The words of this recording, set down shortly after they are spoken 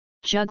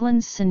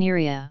Juglans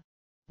cinerea,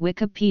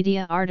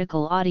 Wikipedia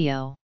article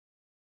audio.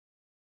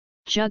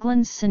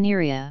 Juglans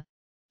cinerea,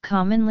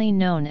 commonly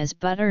known as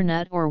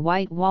butternut or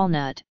white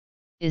walnut,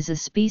 is a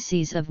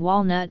species of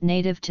walnut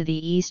native to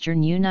the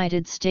eastern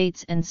United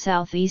States and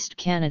southeast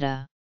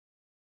Canada.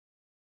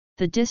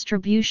 The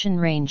distribution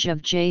range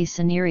of J.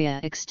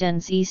 cinerea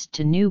extends east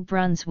to New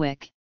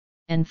Brunswick,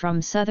 and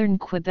from southern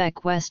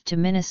Quebec west to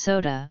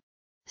Minnesota,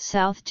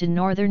 south to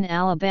northern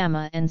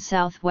Alabama and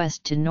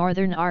southwest to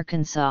northern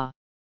Arkansas.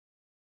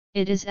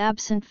 It is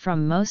absent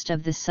from most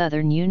of the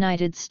southern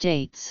United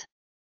States.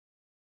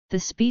 The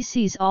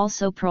species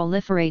also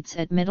proliferates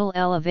at middle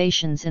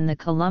elevations in the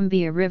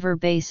Columbia River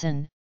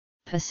Basin,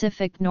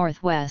 Pacific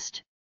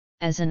Northwest,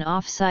 as an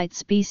off-site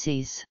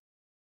species.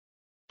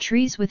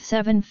 Trees with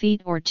 7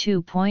 feet or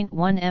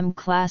 2.1 m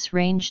class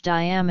range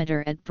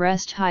diameter at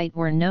breast height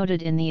were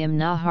noted in the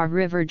Imnahar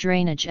River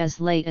drainage as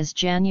late as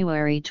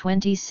January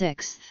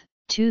 26,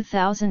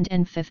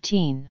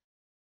 2015.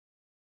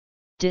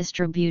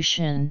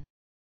 Distribution.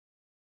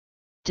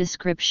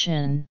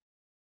 Description.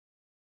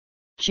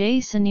 J.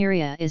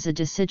 cinerea is a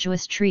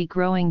deciduous tree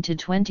growing to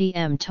 20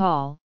 m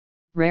tall,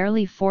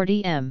 rarely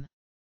 40 m.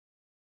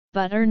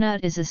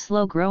 Butternut is a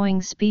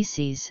slow-growing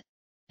species,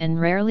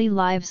 and rarely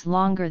lives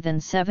longer than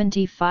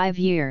 75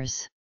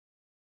 years.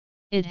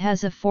 It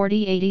has a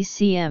 40-80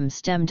 cm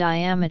stem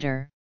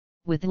diameter,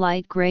 with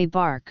light gray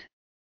bark.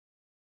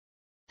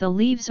 The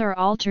leaves are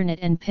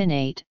alternate and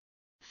pinnate,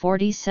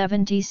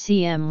 40-70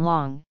 cm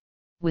long,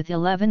 with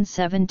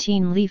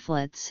 11-17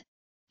 leaflets,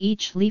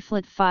 each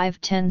leaflet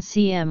 5-10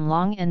 cm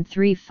long and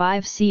 3-5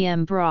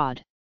 cm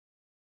broad.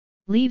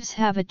 Leaves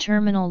have a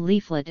terminal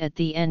leaflet at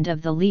the end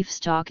of the leaf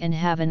stalk and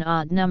have an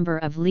odd number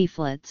of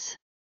leaflets.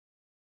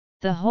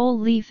 The whole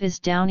leaf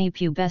is downy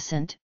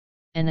pubescent,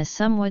 and a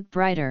somewhat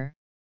brighter,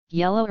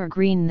 yellow or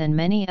green than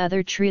many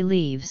other tree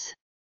leaves.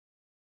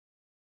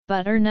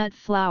 Butternut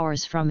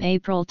flowers from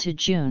April to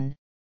June,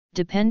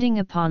 depending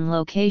upon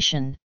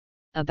location,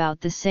 about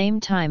the same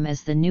time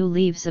as the new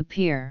leaves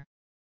appear.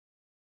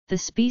 The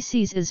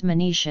species is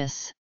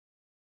monoecious.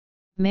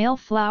 Male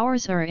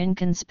flowers are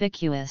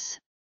inconspicuous,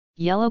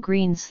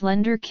 yellow-green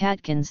slender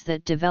catkins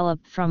that develop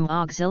from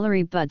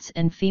auxiliary buds,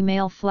 and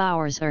female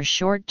flowers are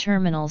short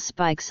terminal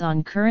spikes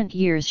on current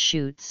year's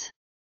shoots.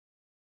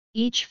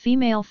 Each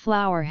female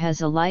flower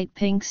has a light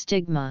pink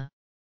stigma.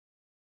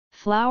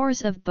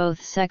 Flowers of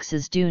both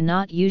sexes do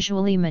not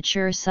usually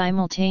mature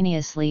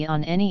simultaneously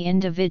on any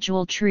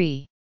individual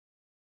tree.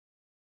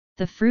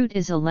 The fruit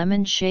is a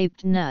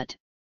lemon-shaped nut,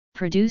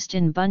 produced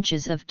in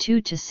bunches of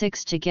 2 to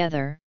 6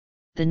 together.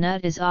 The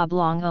nut is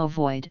oblong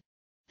ovoid,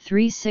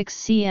 3-6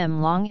 cm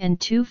long and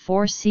 2-4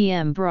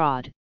 cm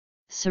broad,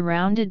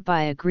 surrounded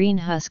by a green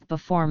husk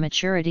before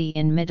maturity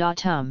in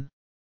mid-autumn.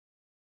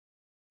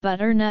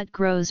 Butternut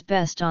grows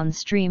best on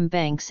stream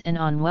banks and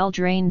on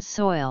well-drained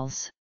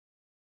soils.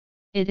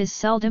 It is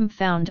seldom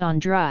found on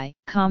dry,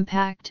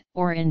 compact,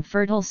 or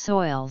infertile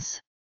soils.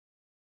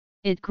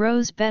 It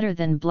grows better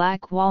than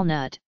black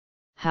walnut,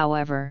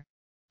 however,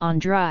 on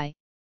dry,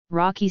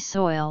 rocky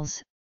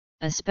soils,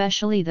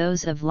 especially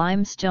those of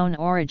limestone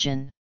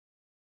origin.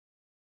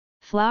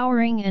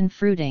 Flowering and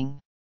fruiting.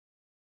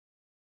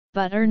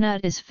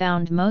 Butternut is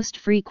found most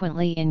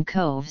frequently in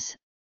coves,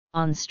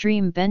 on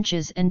stream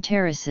benches and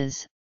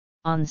terraces,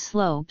 on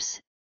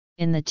slopes,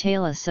 in the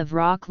talus of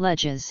rock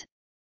ledges,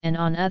 and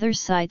on other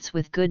sites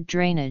with good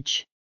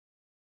drainage.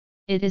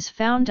 It is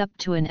found up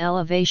to an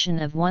elevation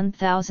of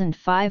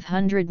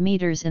 1,500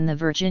 meters in the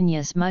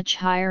Virginias, much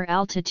higher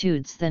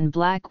altitudes than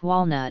black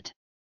walnut.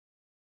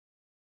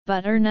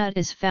 Butternut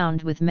is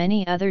found with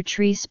many other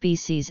tree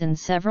species and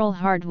several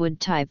hardwood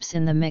types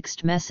in the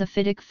mixed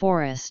mesophytic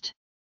forest.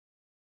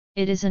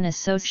 It is an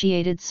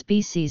associated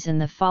species in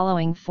the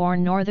following 4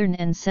 northern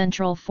and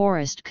central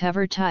forest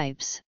cover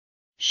types: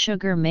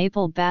 sugar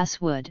maple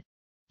basswood,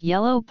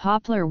 yellow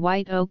poplar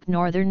white oak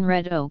northern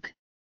red oak,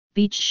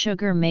 beech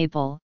sugar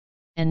maple,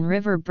 and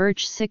river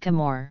birch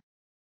sycamore.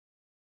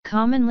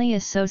 Commonly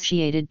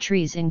associated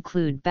trees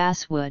include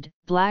basswood,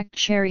 black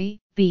cherry,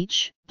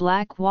 beech,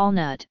 black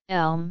walnut,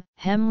 elm,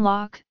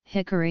 hemlock,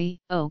 hickory,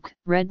 oak,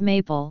 red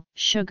maple,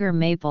 sugar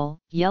maple,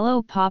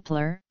 yellow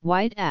poplar,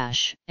 white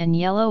ash, and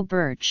yellow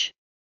birch.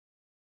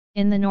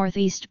 In the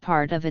northeast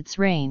part of its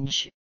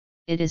range,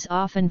 it is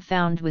often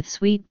found with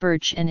sweet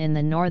birch, and in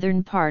the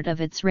northern part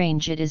of its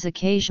range it is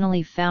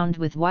occasionally found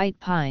with white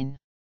pine.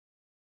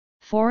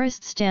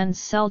 Forest stands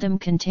seldom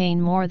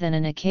contain more than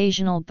an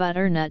occasional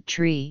butternut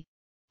tree,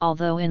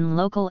 although in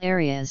local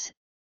areas,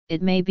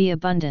 it may be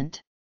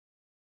abundant.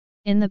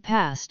 In the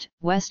past,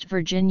 West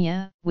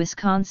Virginia,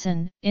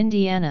 Wisconsin,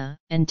 Indiana,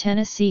 and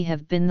Tennessee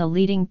have been the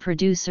leading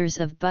producers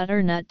of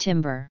butternut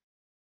timber.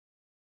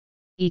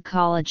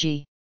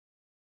 Ecology.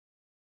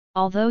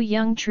 Although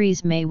young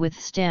trees may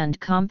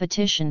withstand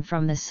competition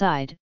from the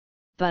side,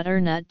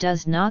 butternut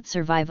does not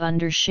survive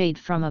under shade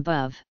from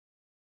above.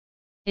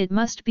 It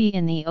must be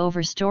in the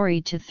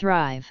overstory to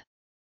thrive.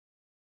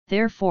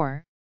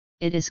 Therefore,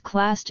 it is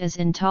classed as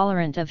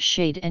intolerant of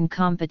shade and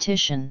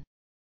competition.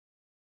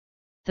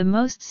 The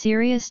most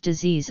serious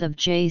disease of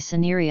J.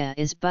 cinerea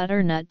is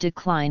butternut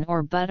decline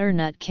or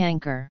butternut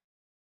canker.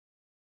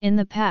 In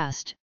the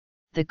past,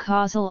 the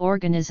causal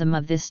organism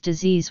of this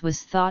disease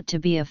was thought to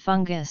be a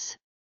fungus,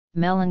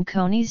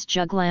 Melanchones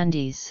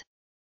juglandis.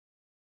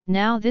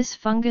 Now this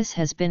fungus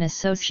has been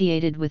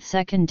associated with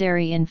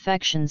secondary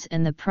infections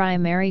and the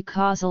primary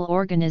causal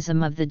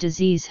organism of the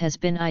disease has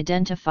been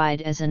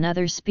identified as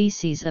another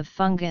species of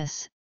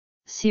fungus,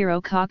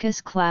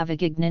 Cerococcus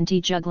clavigignanti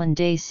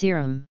juglandae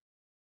serum.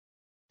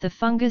 The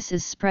fungus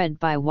is spread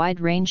by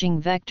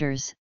wide-ranging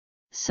vectors,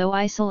 so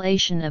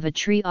isolation of a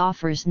tree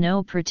offers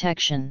no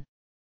protection.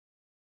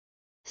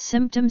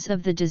 Symptoms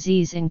of the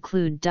disease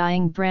include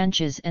dying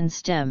branches and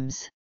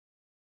stems.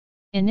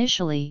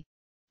 Initially,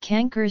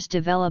 cankers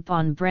develop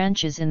on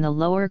branches in the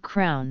lower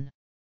crown.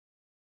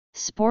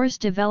 Spores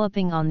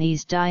developing on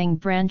these dying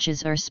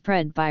branches are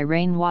spread by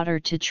rainwater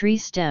to tree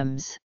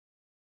stems.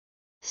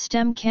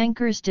 Stem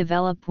cankers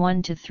develop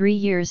 1 to 3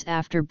 years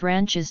after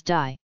branches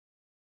die.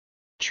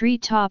 Tree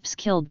tops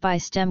killed by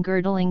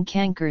stem-girdling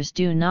cankers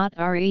do not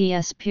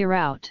resp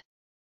out.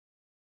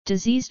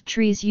 Diseased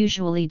trees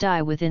usually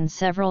die within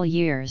several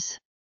years.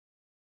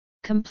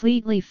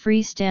 Completely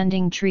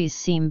freestanding trees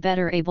seem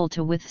better able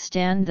to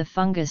withstand the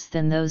fungus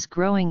than those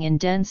growing in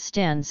dense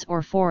stands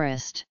or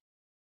forest.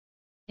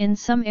 In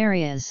some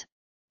areas,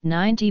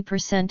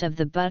 90% of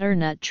the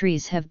butternut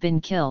trees have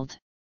been killed.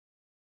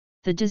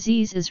 The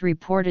disease is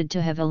reported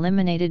to have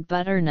eliminated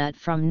butternut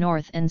from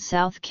North and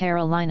South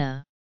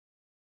Carolina.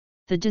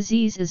 The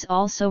disease is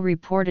also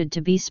reported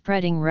to be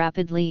spreading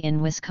rapidly in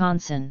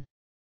Wisconsin.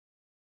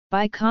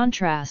 By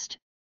contrast,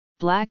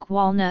 black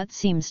walnut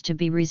seems to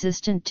be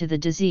resistant to the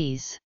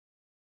disease.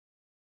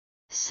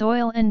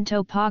 Soil and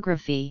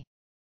topography.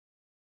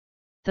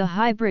 The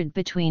hybrid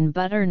between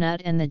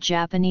butternut and the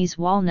Japanese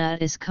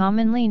walnut is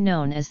commonly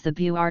known as the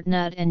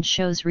buartnut and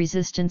shows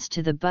resistance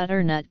to the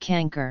butternut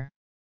canker.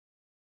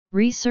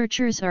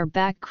 Researchers are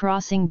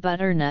back-crossing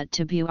butternut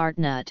to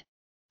buartnut,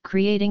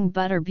 creating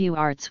butter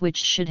buarts which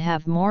should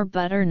have more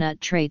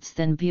butternut traits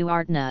than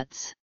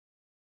buartnuts.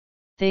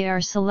 They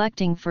are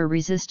selecting for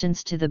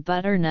resistance to the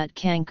butternut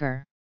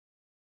canker.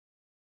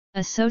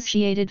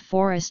 Associated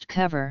forest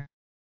cover.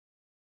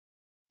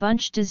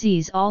 Bunch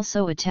disease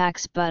also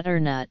attacks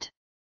butternut.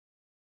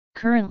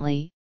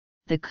 Currently,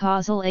 the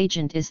causal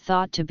agent is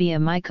thought to be a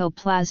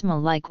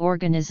mycoplasma-like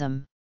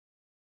organism.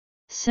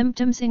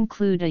 Symptoms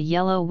include a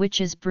yellow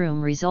witch's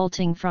broom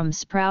resulting from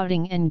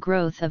sprouting and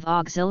growth of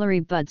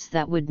auxiliary buds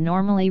that would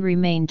normally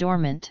remain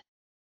dormant.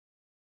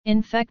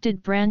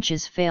 Infected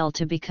branches fail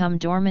to become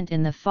dormant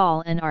in the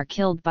fall and are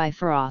killed by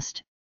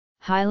frost.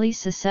 Highly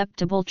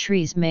susceptible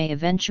trees may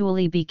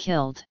eventually be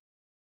killed.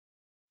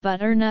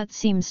 Butternut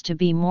seems to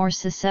be more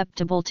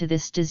susceptible to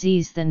this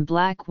disease than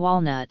black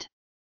walnut.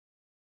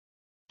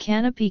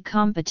 Canopy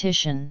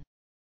competition.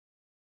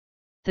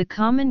 The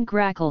common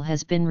grackle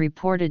has been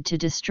reported to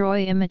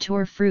destroy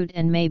immature fruit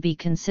and may be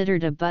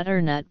considered a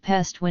butternut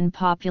pest when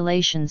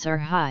populations are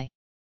high.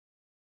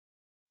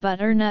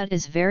 Butternut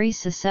is very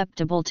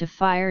susceptible to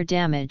fire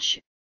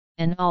damage,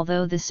 and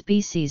although the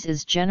species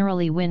is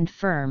generally wind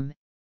firm,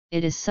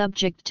 it is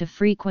subject to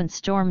frequent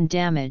storm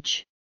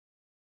damage.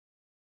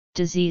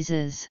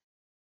 Diseases.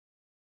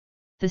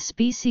 The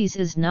species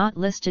is not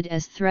listed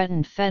as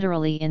threatened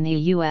federally in the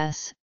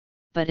U.S.,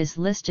 but is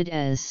listed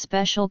as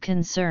special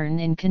concern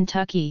in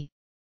Kentucky,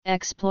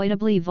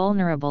 exploitably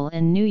vulnerable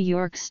in New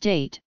York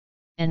State,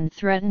 and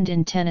threatened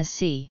in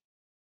Tennessee.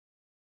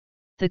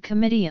 The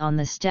Committee on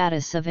the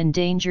Status of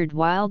Endangered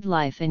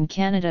Wildlife in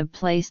Canada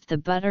placed the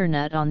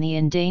butternut on the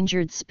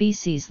endangered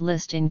species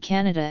list in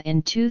Canada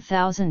in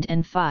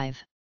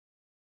 2005.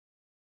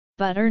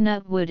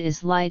 Butternut wood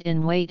is light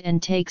in weight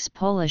and takes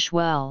polish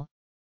well,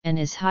 and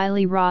is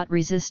highly rot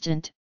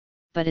resistant,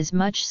 but is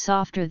much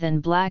softer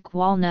than black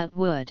walnut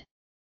wood.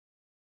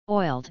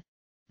 Oiled,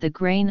 the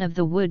grain of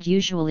the wood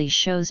usually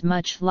shows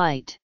much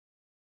light.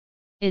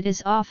 It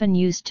is often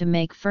used to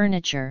make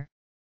furniture,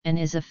 and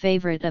is a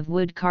favorite of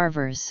wood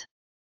carvers.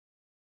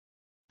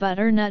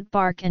 Butternut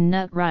bark and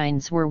nut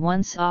rinds were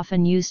once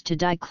often used to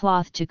dye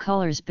cloth to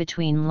colors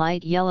between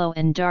light yellow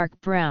and dark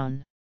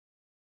brown.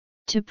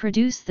 To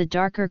produce the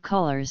darker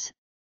colors,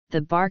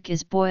 the bark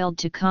is boiled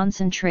to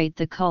concentrate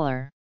the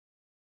color.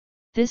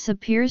 This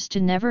appears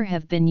to never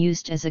have been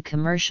used as a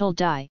commercial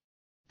dye,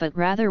 but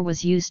rather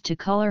was used to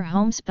color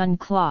homespun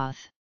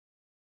cloth.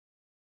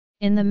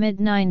 In the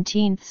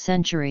mid-19th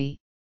century,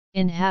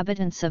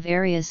 inhabitants of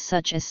areas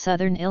such as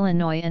southern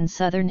Illinois and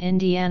southern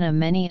Indiana,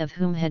 many of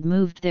whom had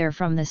moved there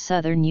from the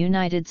southern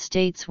United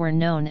States, were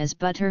known as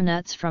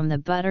butternuts from the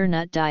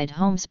butternut-dyed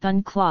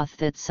homespun cloth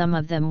that some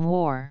of them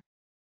wore.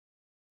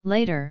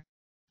 Later,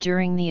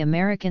 during the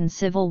American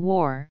Civil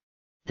War,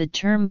 the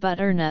term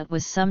butternut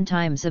was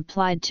sometimes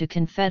applied to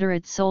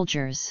Confederate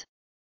soldiers.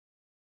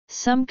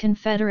 Some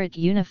Confederate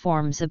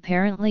uniforms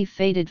apparently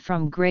faded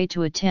from gray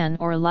to a tan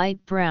or light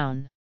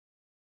brown.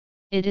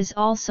 It is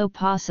also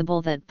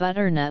possible that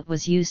butternut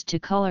was used to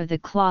color the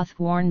cloth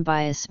worn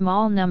by a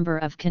small number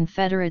of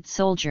Confederate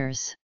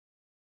soldiers.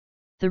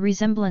 The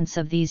resemblance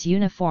of these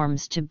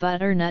uniforms to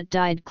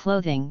butternut-dyed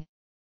clothing,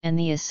 and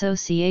the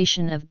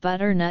association of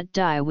butternut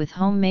dye with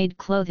homemade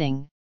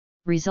clothing,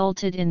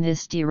 resulted in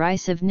this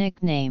derisive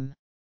nickname.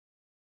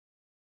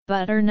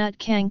 Butternut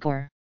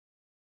canker.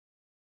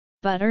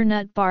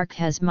 Butternut bark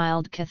has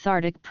mild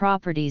cathartic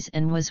properties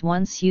and was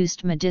once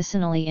used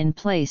medicinally in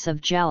place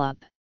of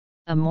jalap,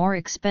 a more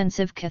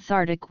expensive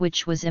cathartic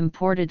which was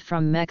imported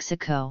from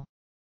Mexico.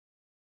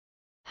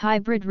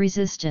 Hybrid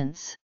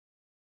resistance.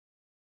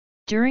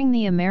 During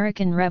the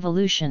American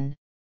Revolution,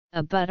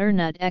 a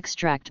butternut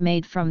extract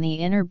made from the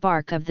inner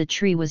bark of the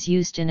tree was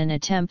used in an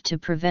attempt to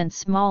prevent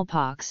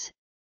smallpox,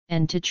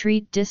 and to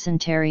treat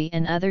dysentery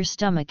and other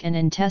stomach and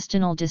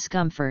intestinal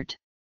discomfort.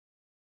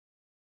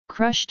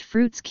 Crushed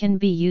fruits can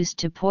be used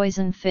to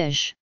poison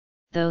fish,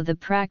 though the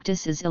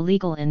practice is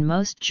illegal in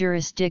most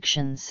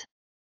jurisdictions.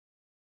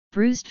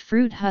 Bruised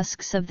fruit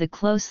husks of the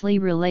closely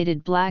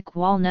related black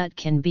walnut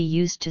can be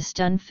used to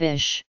stun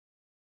fish.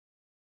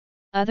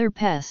 Other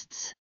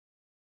pests.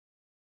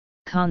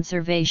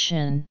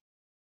 Conservation.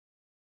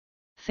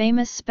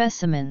 Famous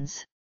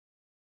specimens.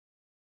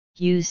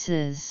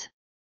 Uses.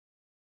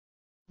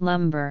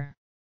 Lumber.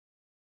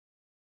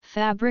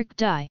 Fabric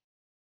dye.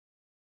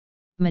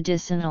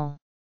 Medicinal.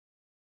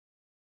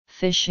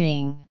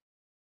 Fishing.